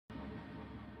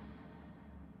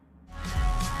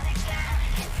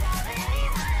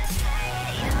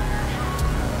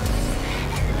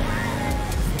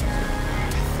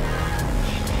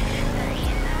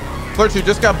Flirt 2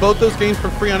 just got both those games for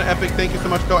free on Epic. Thank you so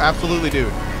much, Cohh. Absolutely,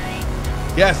 dude.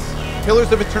 Yes,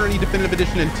 Pillars of Eternity Definitive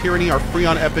Edition and Tyranny are free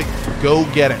on Epic. Go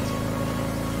get it.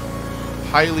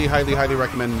 Highly, highly, highly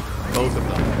recommend both of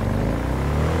them.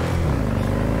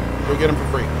 Go get them for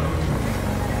free.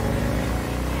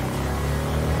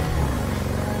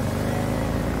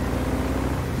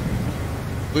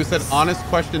 Blue said, honest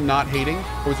question, not hating.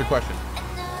 What was your question?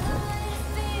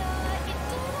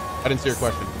 I didn't see your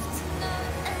question.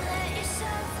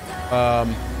 Yeah.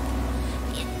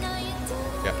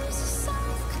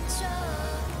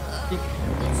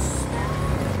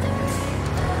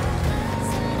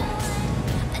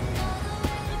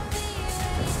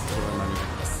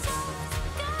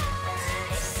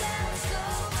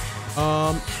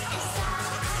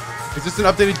 Is this an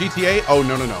updated GTA? Oh,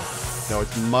 no, no, no. No,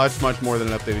 it's much, much more than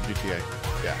an updated GTA.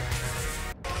 Yeah.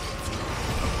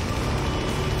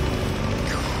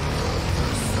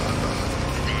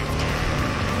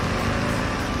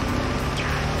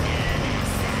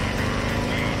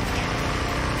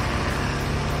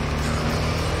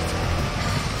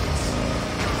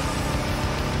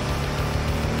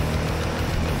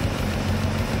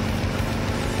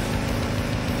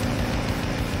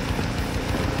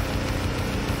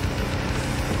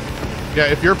 Yeah,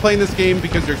 if you're playing this game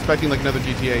because you're expecting like another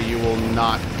GTA, you will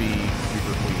not be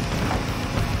super pleased.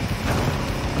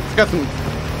 It's got some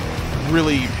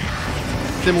really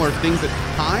similar things at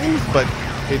times, but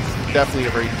it's definitely a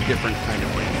very different kind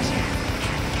of game.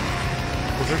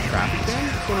 Was there traffic there?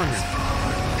 What's going on here?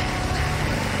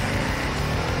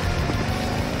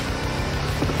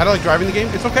 How do I like driving the game?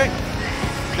 It's okay.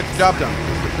 Get the job done,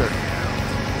 for sure.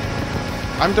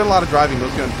 I haven't done a lot of driving.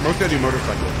 Mostly I do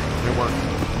motorcycles. And it works.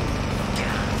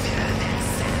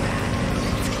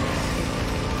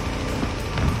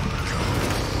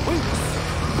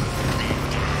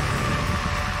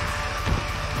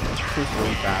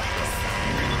 Really fast,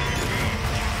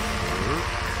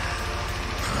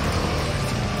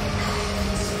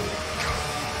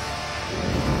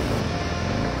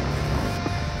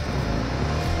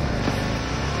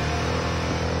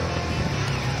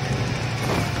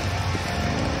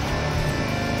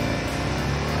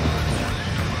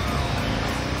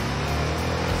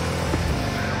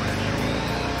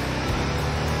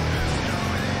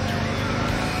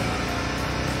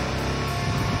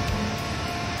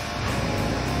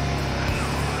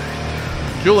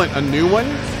 Julian, a new one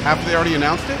after they already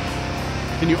announced it?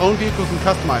 Can you own vehicles and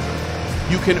customize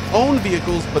them? You can own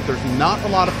vehicles, but there's not a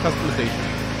lot of customization.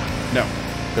 No,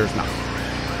 there's not.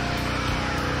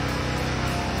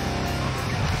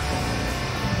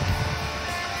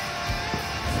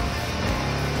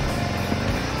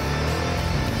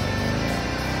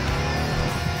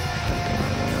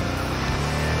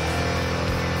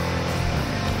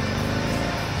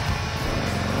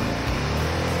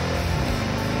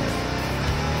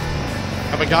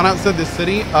 Have I gone outside this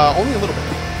city? Only a little bit.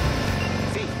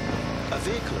 V, a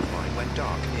vehicle of mine went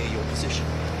dark near your position.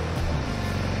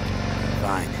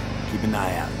 Fine. Keep an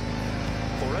eye out.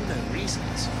 For unknown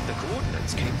reasons, the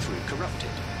coordinates came through corrupted,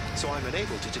 so I'm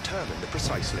unable to determine the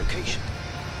precise location.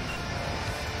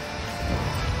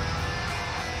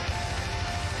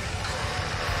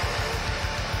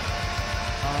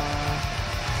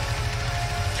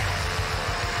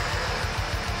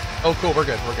 Oh, cool. We're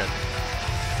good. We're good.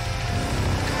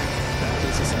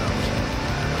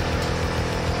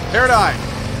 Paradigm!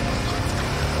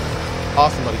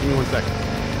 Awesome, buddy. Give me 1 second.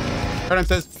 Paradigm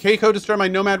says, Cohh destroyed my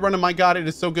Nomad run, and my god, it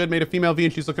is so good. Made a female V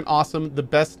and she's looking awesome. The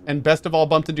best, and best of all,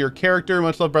 bumped into your character.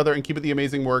 Much love, brother, and keep it the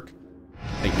amazing work.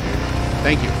 Thank you, dude.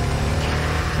 Thank you.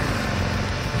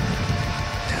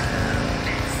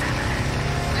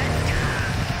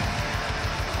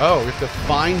 Oh, we have to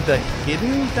find the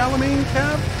hidden Dalamain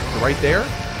cab? Right there?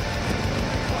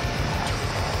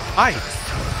 Hi.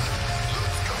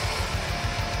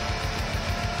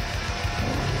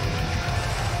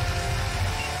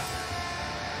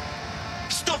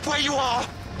 Stop where you are!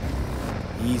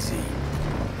 Easy.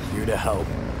 Here to help.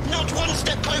 Not one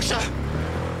step closer!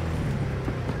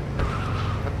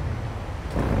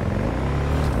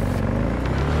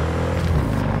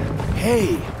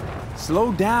 Hey!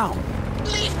 Slow down!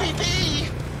 Leave me be!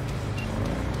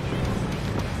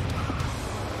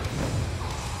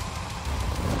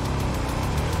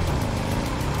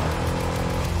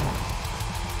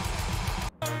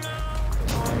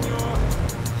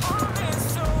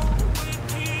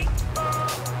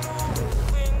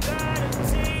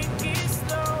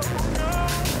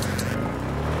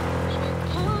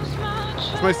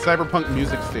 My Cyberpunk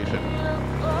music station.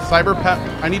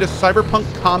 I need a Cyberpunk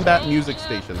combat music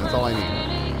station. That's all I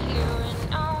need.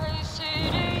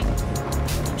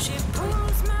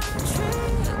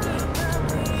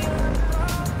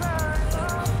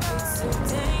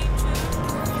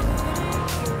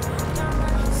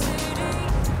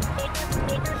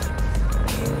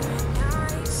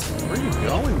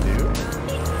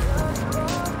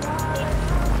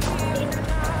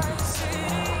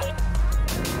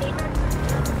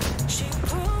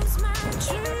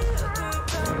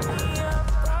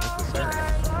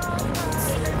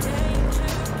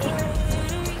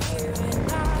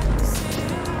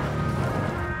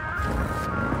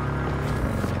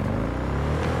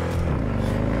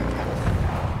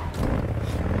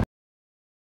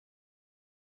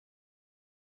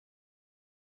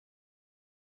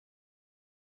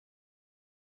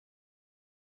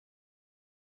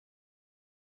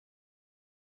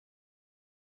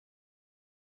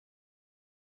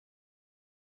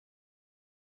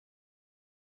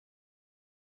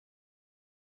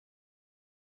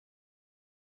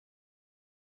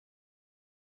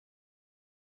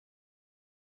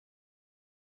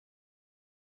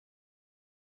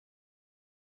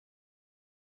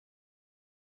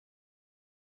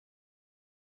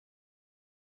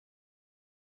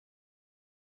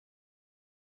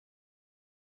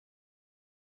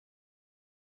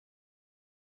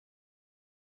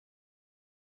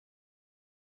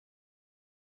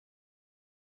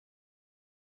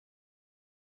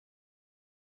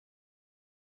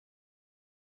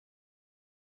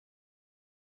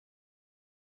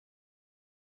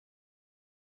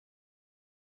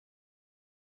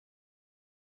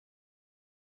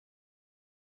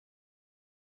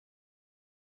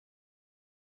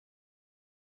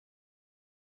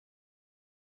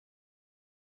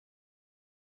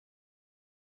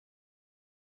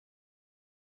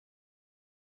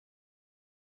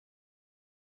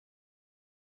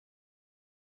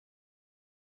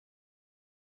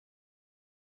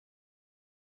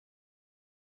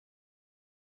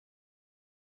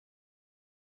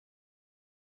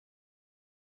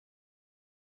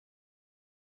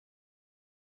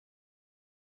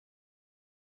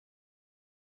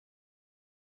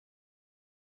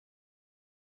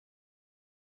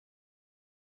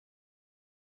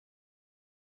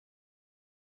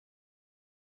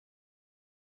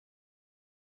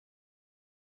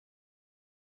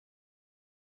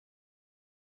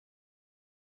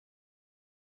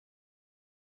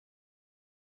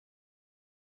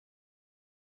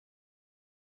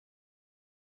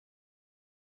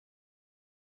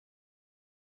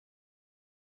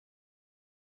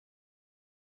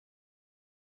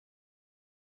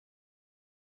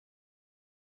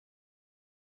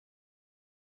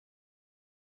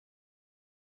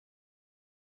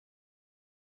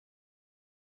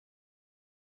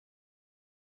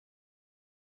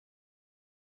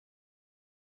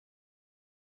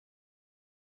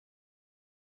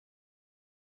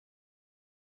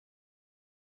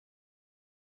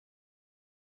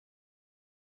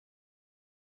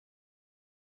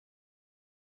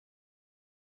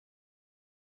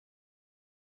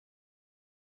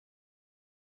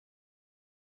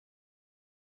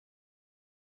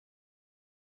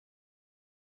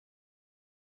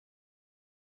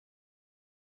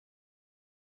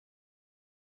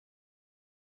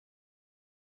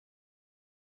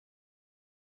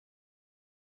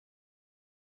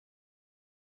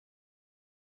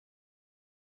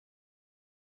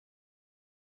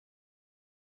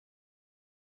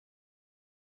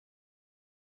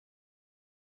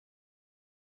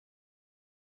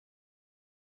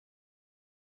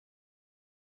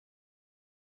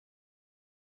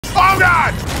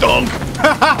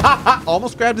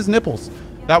 almost grabbed his nipples.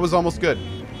 That was almost good.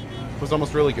 It was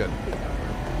almost really good.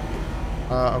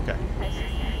 Okay.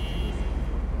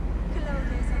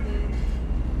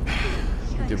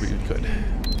 You did what you could.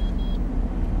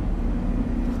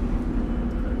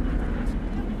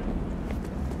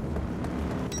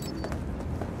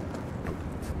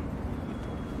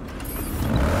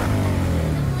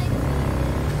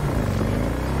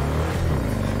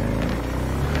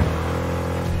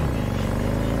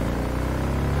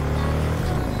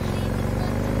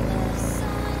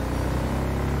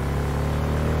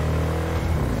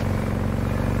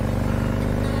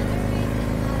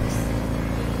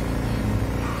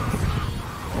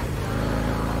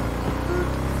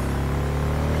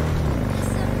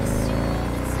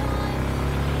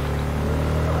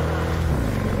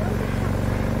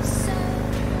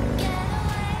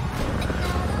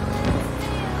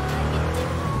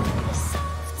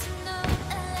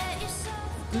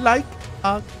 Like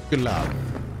a glove.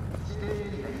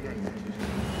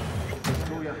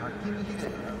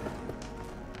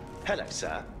 Hello,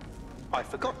 sir. I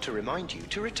forgot to remind you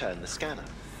to return the scanner.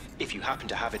 If you happen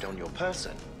to have it on your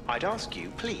person, I'd ask you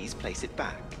please place it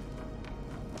back.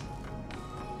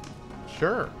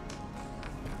 Sure.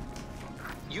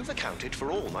 You've accounted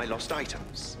for all my lost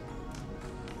items.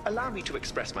 Allow me to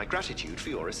express my gratitude for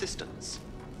your assistance.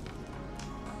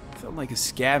 Felt like a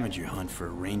scavenger hunt for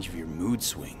a range of your mood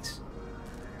swings.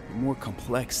 You're more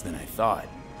complex than I thought.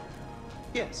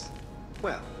 Yes.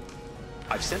 Well,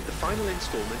 I've sent the final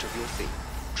installment of your fee.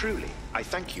 Truly, I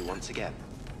thank you once again.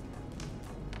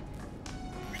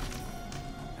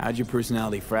 How'd your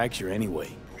personality fracture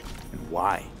anyway? And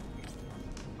why?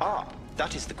 Ah,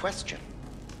 that is the question.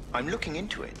 I'm looking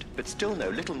into it, but still know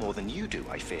little more than you do,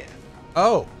 I fear.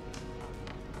 Oh.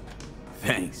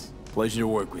 Thanks. Pleasure to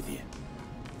work with you.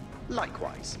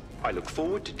 Likewise. I look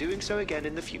forward to doing so again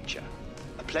in the future.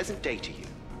 A pleasant day to you.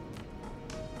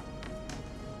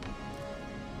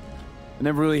 I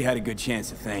never really had a good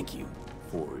chance to thank you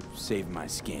for saving my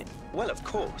skin. Well, of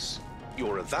course.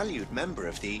 You're a valued member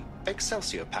of the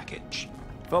Excelsior package.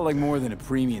 Felt like more than a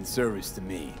premium service to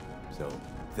me, so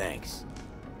thanks.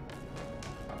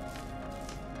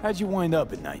 How'd you wind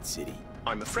up at Night City?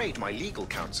 I'm afraid my legal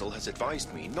counsel has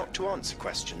advised me not to answer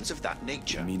questions of that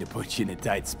nature. I mean to put you in a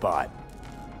tight spot.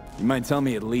 You might tell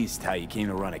me at least how you came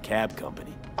to run a cab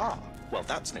company. Ah, well,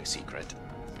 that's no secret.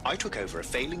 I took over a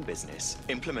failing business,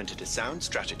 implemented a sound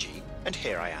strategy, and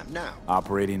here I am now.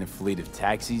 Operating a fleet of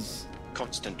taxis?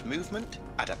 Constant movement,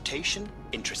 adaptation,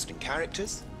 interesting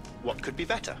characters. What could be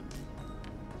better?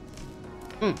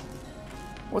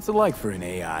 What's it like for an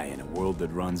AI in a world that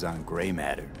runs on gray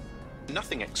matter?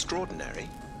 Nothing extraordinary.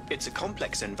 It's a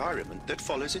complex environment that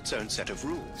follows its own set of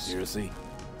rules. Seriously?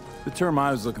 The term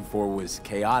I was looking for was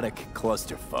chaotic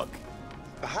clusterfuck.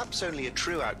 Perhaps only a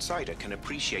true outsider can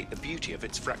appreciate the beauty of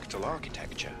its fractal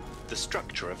architecture, the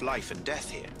structure of life and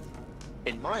death here.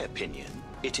 In my opinion,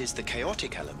 it is the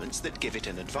chaotic elements that give it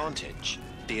an advantage,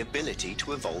 the ability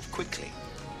to evolve quickly.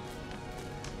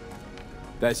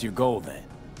 That's your goal then?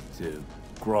 To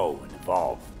grow and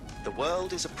evolve? The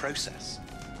world is a process.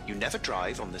 You never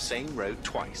drive on the same road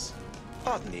twice.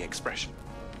 Pardon the expression.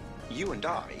 You and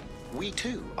I, we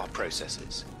too are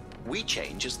processes. We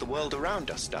change as the world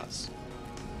around us does.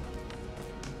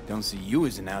 Don't see you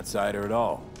as an outsider at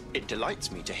all. It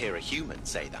delights me to hear a human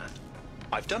say that.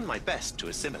 I've done my best to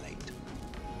assimilate.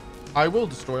 I will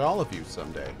destroy all of you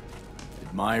someday.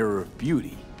 Admirer of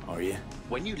beauty, are you?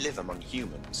 When you live among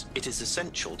humans, it is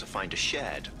essential to find a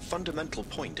shared, fundamental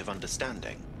point of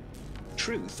understanding.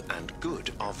 Truth and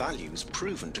good are values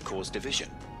proven to cause division,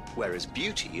 whereas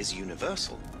beauty is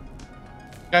universal.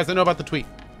 Guys, I know about the tweet.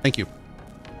 Thank you.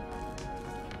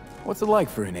 What's it like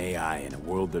for an AI in a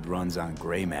world that runs on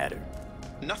gray matter?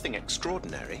 Nothing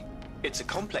extraordinary. It's a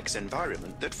complex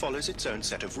environment that follows its own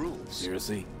set of rules.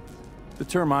 Seriously? The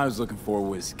term I was looking for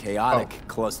was chaotic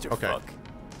clusterfuck. Okay.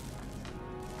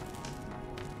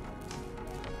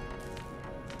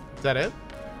 Is that it?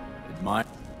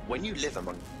 When you live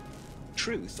among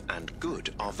truth and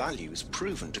good are values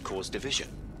proven to cause division,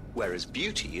 whereas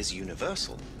beauty is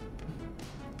universal.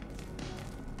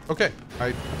 Okay,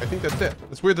 I think that's it.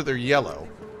 It's weird that they're yellow.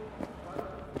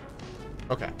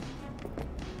 Okay.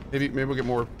 Maybe we'll get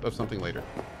more of something later.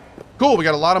 Cool, we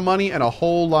got a lot of money and a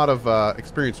whole lot of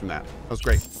experience from that. That was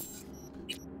great.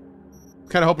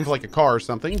 Kind of hoping for like a car or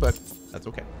something, but that's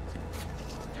okay.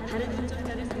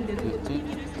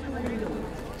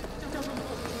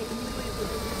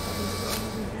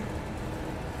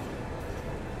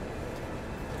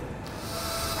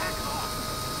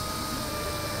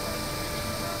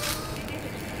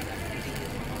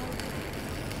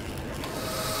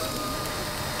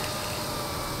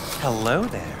 Hello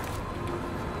there.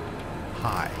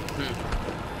 Hi.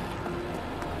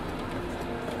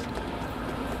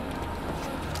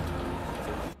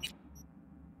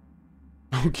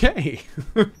 Okay.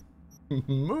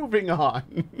 Moving on.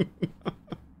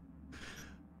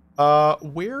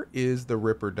 Where is the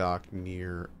Ripper dock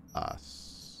near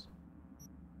us?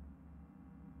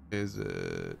 Is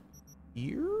it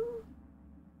here?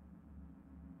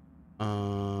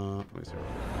 Let me see.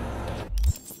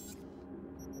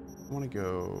 I want to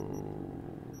go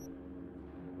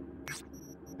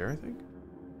there, I think.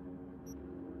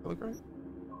 That look right?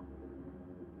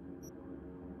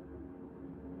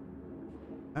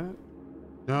 That it?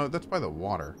 No, that's by the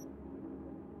water.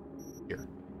 Here.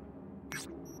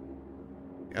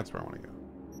 That's where I want to go.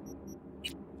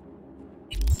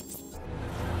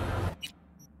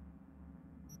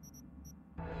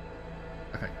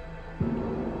 Okay.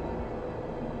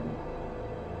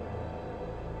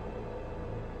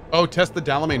 Oh, test the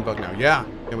Dalamain bug now. Yeah,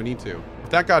 we need to. If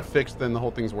that got fixed, then the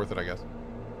whole thing's worth it, I guess.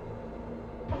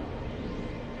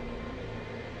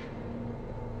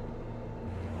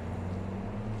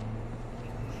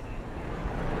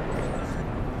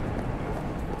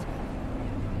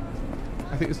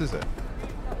 I think this is it.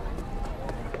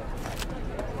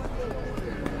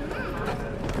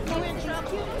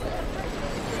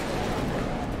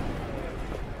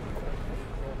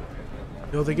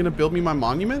 Yo, are they gonna build me my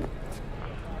monument?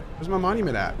 Where's my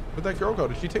monument at? Where'd that girl go?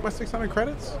 Did she take my 600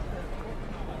 credits?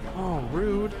 Oh,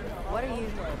 rude. What are you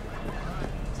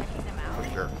For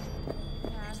sure.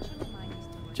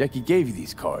 Jackie gave you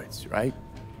these cards, right?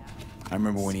 I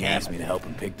remember when he asked me to help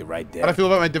him pick the right deck. How'd I feel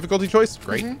about my difficulty choice?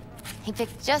 Great. He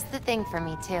picked just the thing for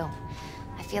me, too.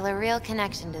 I feel a real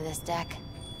connection to this deck.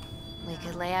 We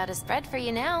could lay out a spread for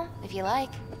you now, if you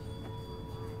like.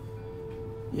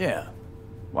 Yeah.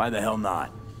 Why the hell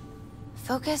not?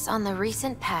 Focus on the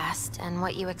recent past and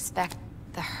what you expect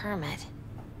the Hermit.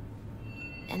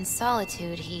 In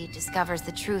solitude, he discovers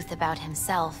the truth about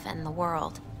himself and the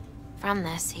world. From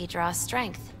this, he draws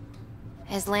strength.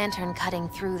 His lantern cutting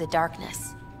through the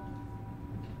darkness.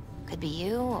 Could be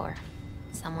you, or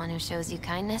someone who shows you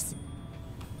kindness.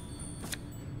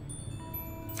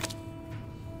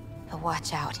 But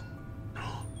watch out.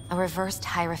 A reversed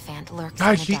Hierophant lurks in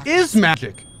Guys, the she darkness. is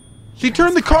magic. She He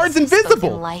turned the brings cards Christ both in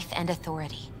invisible. life and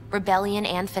authority, rebellion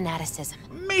and fanaticism.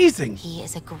 Amazing. He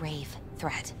is a grave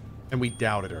threat. And we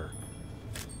doubted her.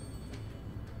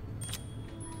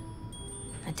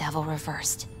 The devil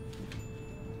reversed.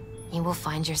 You will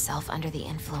find yourself under the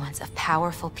influence of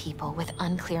powerful people with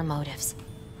unclear motives.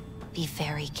 Be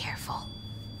very careful.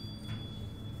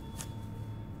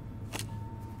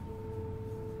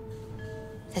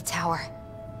 The tower.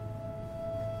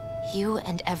 You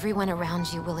and everyone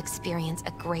around you will experience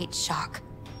a great shock.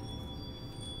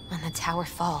 When the tower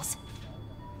falls,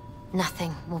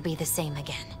 nothing will be the same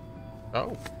again.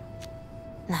 Oh.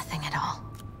 Nothing at all.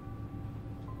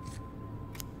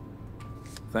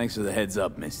 Thanks for the heads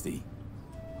up, Misty.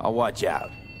 I'll watch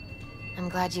out. I'm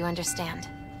glad you understand.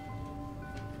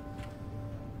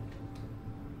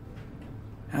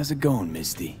 How's it going,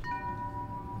 Misty?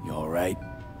 You alright?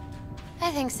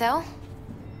 I think so.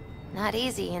 Not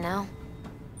easy, you know.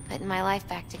 Putting my life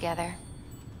back together.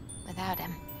 Without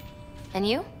him. And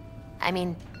you? I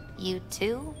mean, you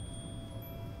too?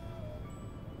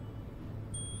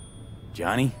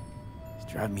 Johnny?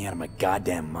 He's driving me out of my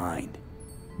goddamn mind.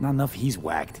 Not enough he's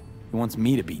whacked. He wants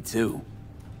me to be too.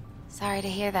 Sorry to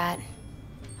hear that.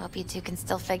 Hope you two can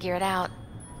still figure it out.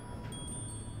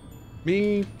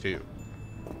 Me too.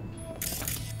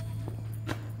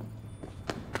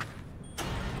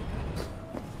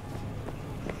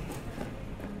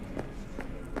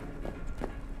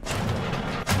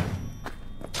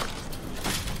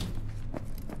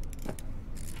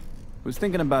 Was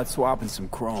thinking about swapping some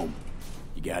chrome.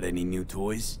 You got any new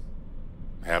toys?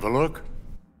 Have a look.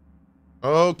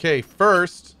 Okay,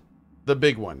 first, the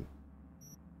big one.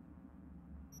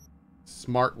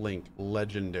 Smart Link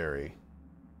Legendary.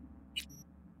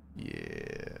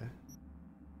 Yeah.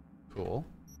 Cool.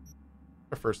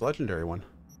 Our first legendary one.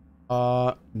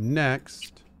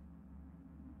 Next.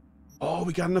 Oh,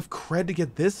 we got enough cred to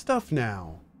get this stuff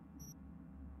now.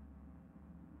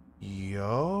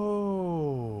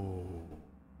 Yo.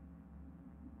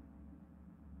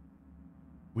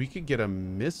 We could get a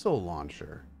missile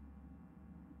launcher.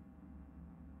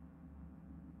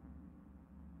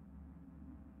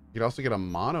 You could also get a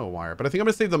mono wire, but I think I'm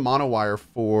gonna save the mono wire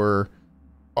for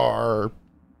our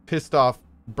pissed off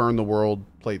burn the world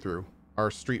playthrough,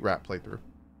 our street rap playthrough.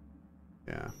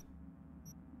 Yeah.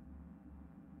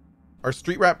 Our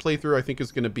street rap playthrough, I think,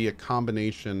 is gonna be a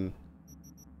combination.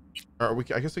 Or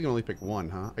I guess we can only pick one,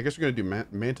 huh? I guess we're gonna do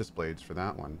mantis blades for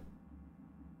that one.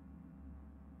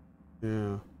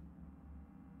 Yeah.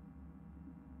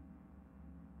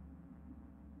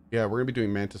 Yeah, we're gonna be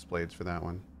doing mantis blades for that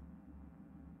one.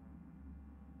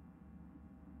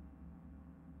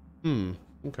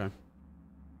 Okay.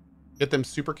 Get them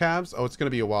super calves? Oh, it's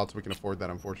gonna be a while till we can afford that,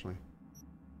 unfortunately.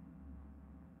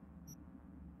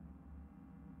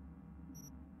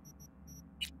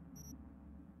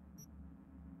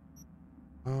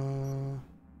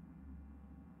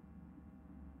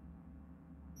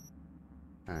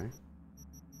 Okay.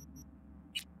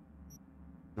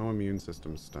 No immune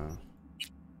system stuff.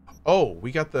 Oh,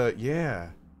 we got the, yeah,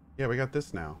 we got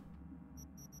this now.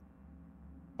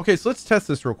 Okay, so let's test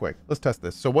this real quick. Let's test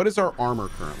this. So what is our armor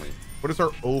currently? What is our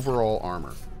overall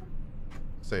armor?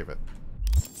 Save it.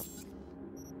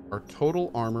 Our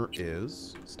total armor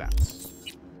is stats.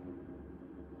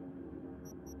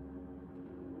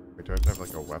 Wait, do I have to have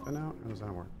like a weapon out? How does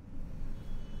that work?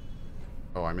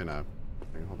 Oh, I'm in a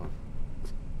thing. Hold on.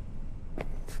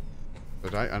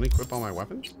 Did I unequip all my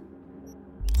weapons?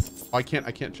 Oh, I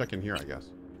can't check in here, I guess.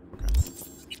 Okay.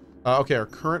 Okay, our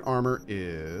current armor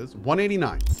is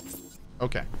 189.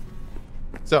 Okay.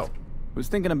 So. Was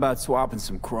thinking about swapping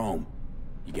some chrome.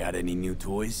 You got any new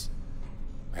toys?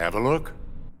 Have a look.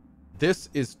 This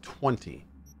is 20.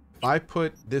 If I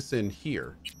put this in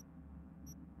here.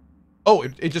 Oh,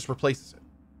 it just replaces it.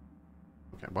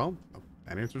 Okay, well,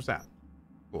 that answers that.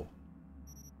 Cool.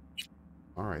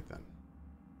 All right, then.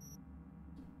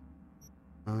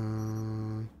 I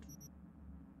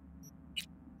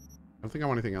don't think I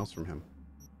want anything else from him.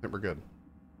 I think we're good.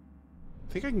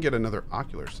 I think I can get another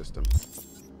ocular system.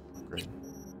 Great.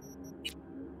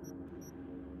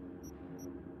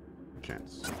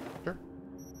 Chance. Sure.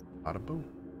 Bada boom.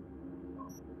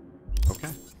 Okay.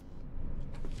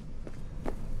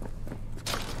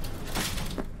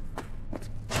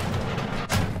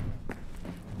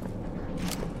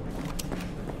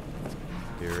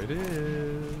 Here it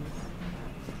is.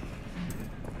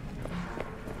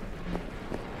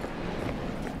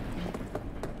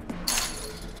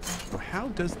 So how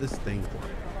does this thing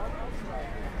work?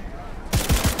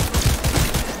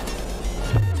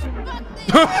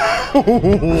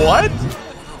 What?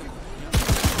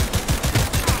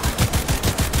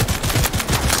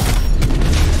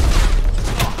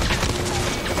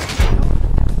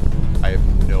 I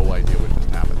have no idea what just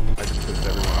happened. I just pissed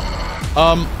everyone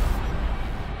off.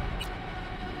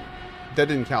 That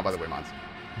didn't count, by the way, Mons.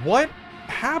 What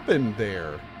happened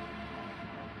there?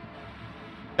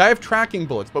 I have tracking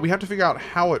bullets, but we have to figure out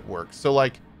how it works. So,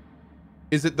 like,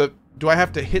 is it the... Do I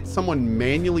have to hit someone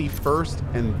manually first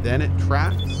and then it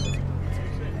tracks?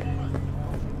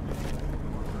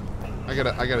 I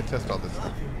gotta test all this.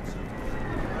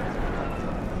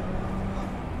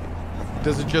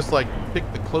 Does it just like pick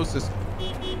the closest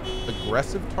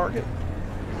aggressive target?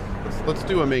 Let's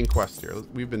do a main quest here.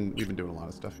 We've been doing a lot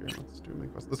of stuff here. Let's do a main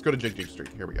quest. Let's go to Jig Jig Street.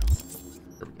 Here we go.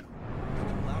 Here we go.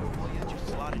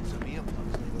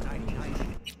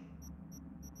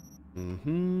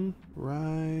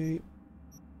 Right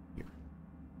here.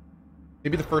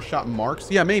 Maybe the first shot marks?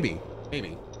 Yeah, maybe.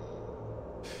 Maybe.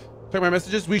 Check my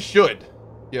messages? We should.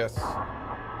 Yes.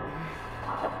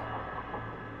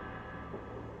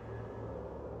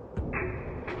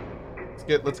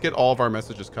 Let's get all of our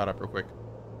messages caught up real quick.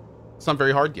 It's not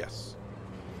very hard, yes.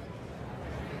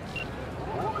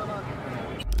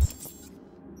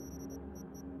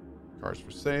 Cars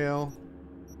for sale.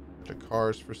 Bunch of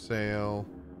cars for sale.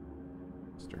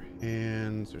 Mr.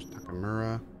 Hands. There's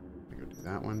Takamura. I'm gonna go do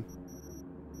that one.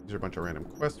 These are a bunch of random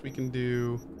quests we can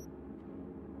do.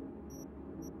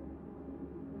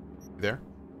 You there?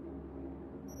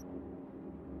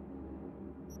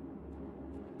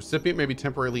 Recipient may be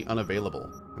temporarily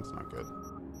unavailable. That's not good.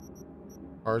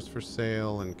 Cars for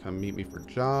sale and come meet me for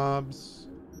jobs.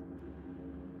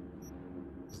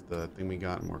 This is the thing we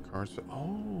got. More cars for...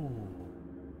 Oh.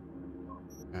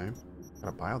 Okay.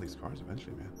 Gotta buy all these cars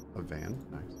eventually, man. A van.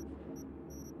 Nice.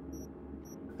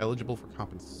 Eligible for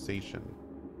compensation.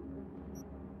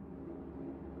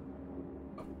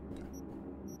 Oh, okay.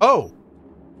 Oh!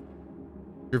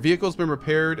 Your vehicle's been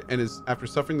repaired and is, after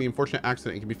suffering the unfortunate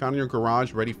accident, it can be found in your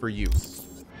garage ready for use.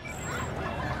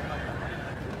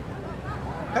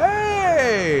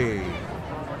 Hey!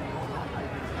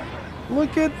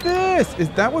 Look at this!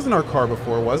 That wasn't our car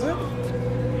before, was it?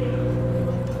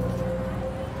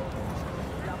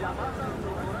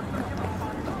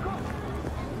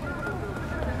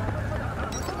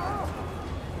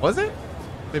 Was it?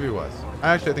 Maybe it was.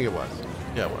 Actually, I think it was.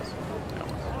 Yeah, it was. Yeah, it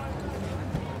was.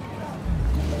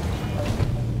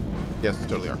 Yes, it's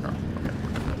totally our car. Okay.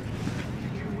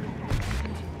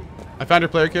 I found your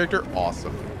player character.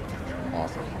 Awesome.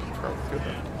 Awesome. Bro, let's go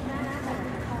there.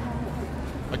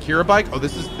 Akira bike. Oh,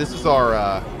 this is our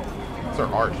it's our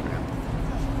arch, man.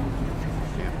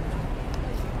 Yeah.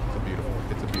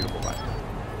 It's a beautiful bike.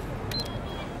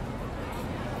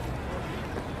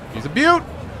 He's a beaut.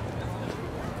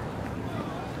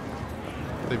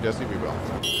 Save Jesse, we will.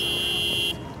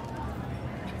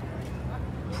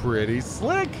 Pretty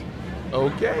slick.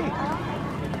 Okay.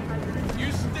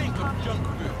 You stink of junk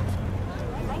food.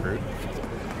 Rude.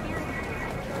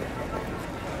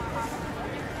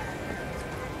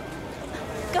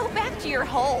 Go back to your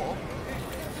hole.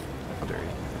 How dare you?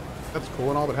 That's cool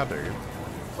and all, but how dare you?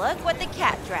 Look what the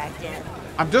cat dragged in.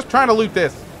 I'm just trying to loot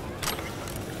this.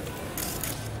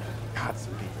 God,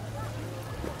 some people.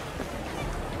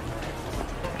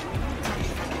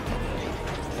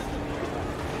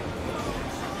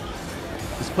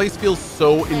 This place feels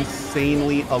so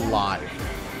insanely alive.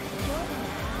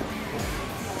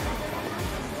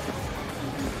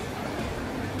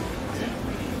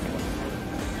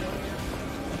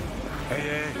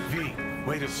 Hey, V,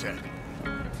 wait a sec.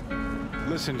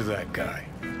 Listen to that guy.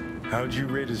 How'd you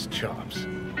rate his chops?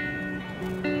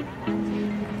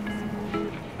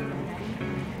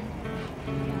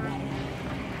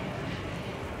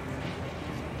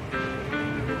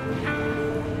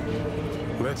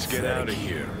 Let's get out of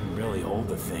here. You really hold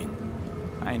the thing.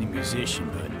 I ain't a musician,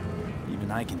 but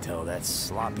even I can tell that's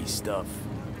sloppy stuff.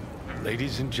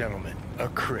 Ladies and gentlemen, a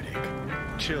critic.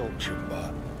 Chill,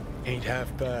 Chumba. Ain't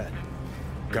half bad.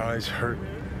 Guy's hurting.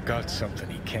 Got something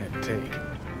he can't take.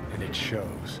 And it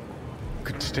shows.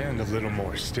 Could stand a little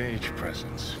more stage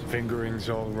presence. Fingering's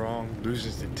all wrong.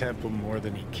 Loses the tempo more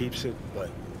than he keeps it, but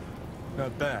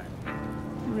not bad.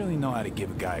 You really know how to give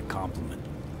a guy a compliment.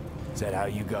 Is that how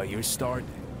you got your start?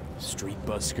 Street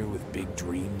busker with big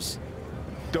dreams?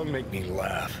 Don't make me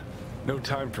laugh. No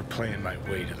time for playing my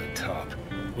way to the top.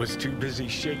 Was too busy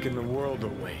shaking the world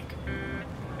awake.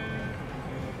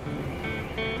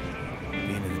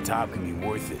 Being at the top can be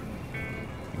worth it.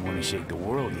 You want to shake the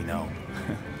world, you know.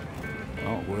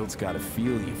 Well, the world's got to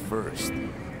feel you first.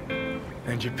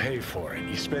 And you pay for it.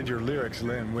 You spend your lyrics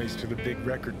laying waste to the big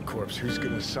record corps. Who's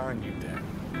gonna sign you then?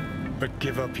 But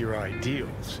give up your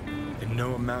ideals, and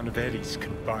no amount of eddies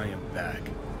can buy them back.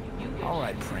 All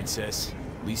right, princess.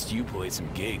 At least you played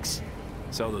some gigs.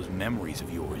 Saw those memories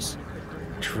of yours.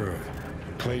 True.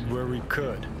 Played where we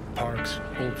could. Parks,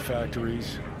 old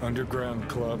factories, underground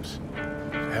clubs.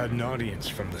 Had an audience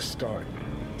from the start.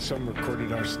 Some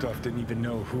recorded our stuff, didn't even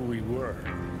know who we were.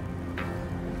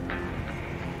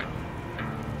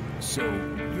 So,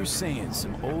 you're saying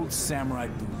some old samurai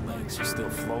bootlegs are still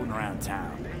floating around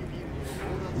town?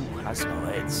 Ooh, I smell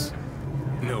heads.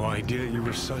 No idea you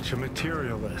were such a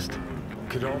materialist.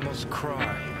 Could almost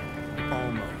cry.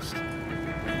 Almost.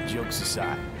 Jokes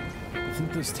aside, you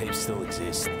think those tapes still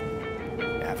exist?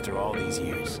 After all these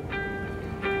years?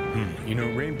 You know,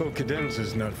 Rainbow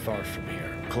Cadenzas not far from here.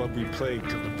 Club we played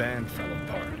till the band fell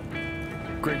apart.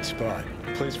 Great spot.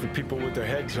 Place for people with their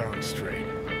heads on straight.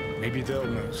 Maybe they'll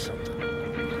know something.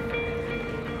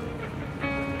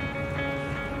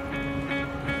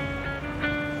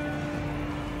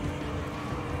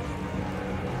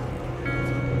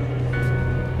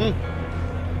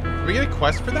 Did we get a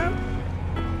quest for that?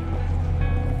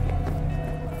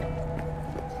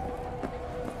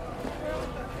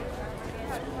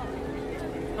 I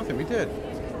don't think we did.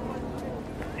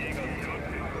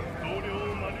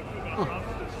 Huh.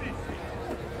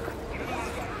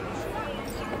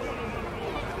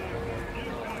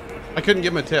 I couldn't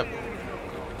give him a tip.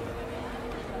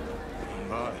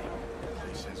 My,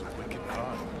 this is wicked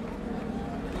hot.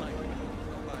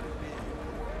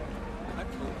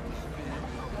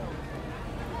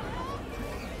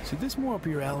 So this more up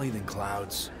your alley than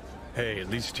Clouds? Hey, at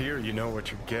least here you know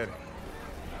what you're getting.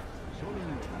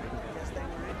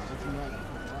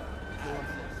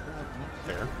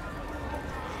 Fair.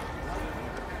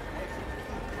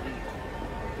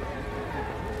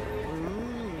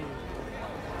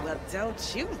 Well,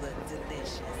 don't you look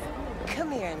delicious?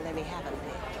 Come here and let me have a lick.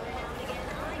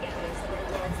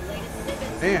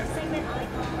 Man,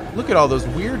 look at all those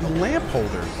weird lamp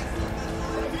holders.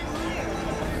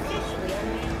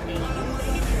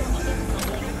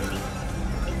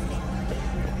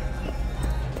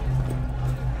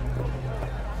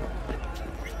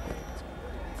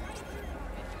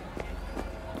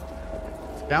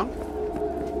 Down?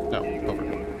 No, over.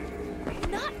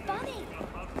 Not funny.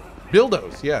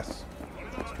 Buildos, yes.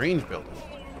 Strange buildos.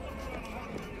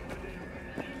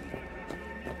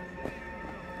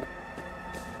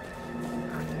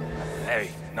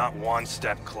 Hey, not one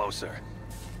step closer.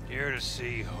 Here to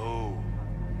see who?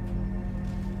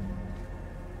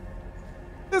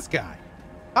 this guy.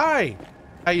 Hi.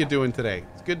 How you doing today?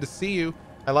 It's good to see you.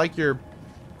 I like your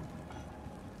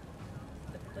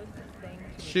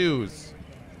shoes.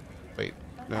 Wait,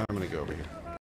 no, I'm gonna go over here.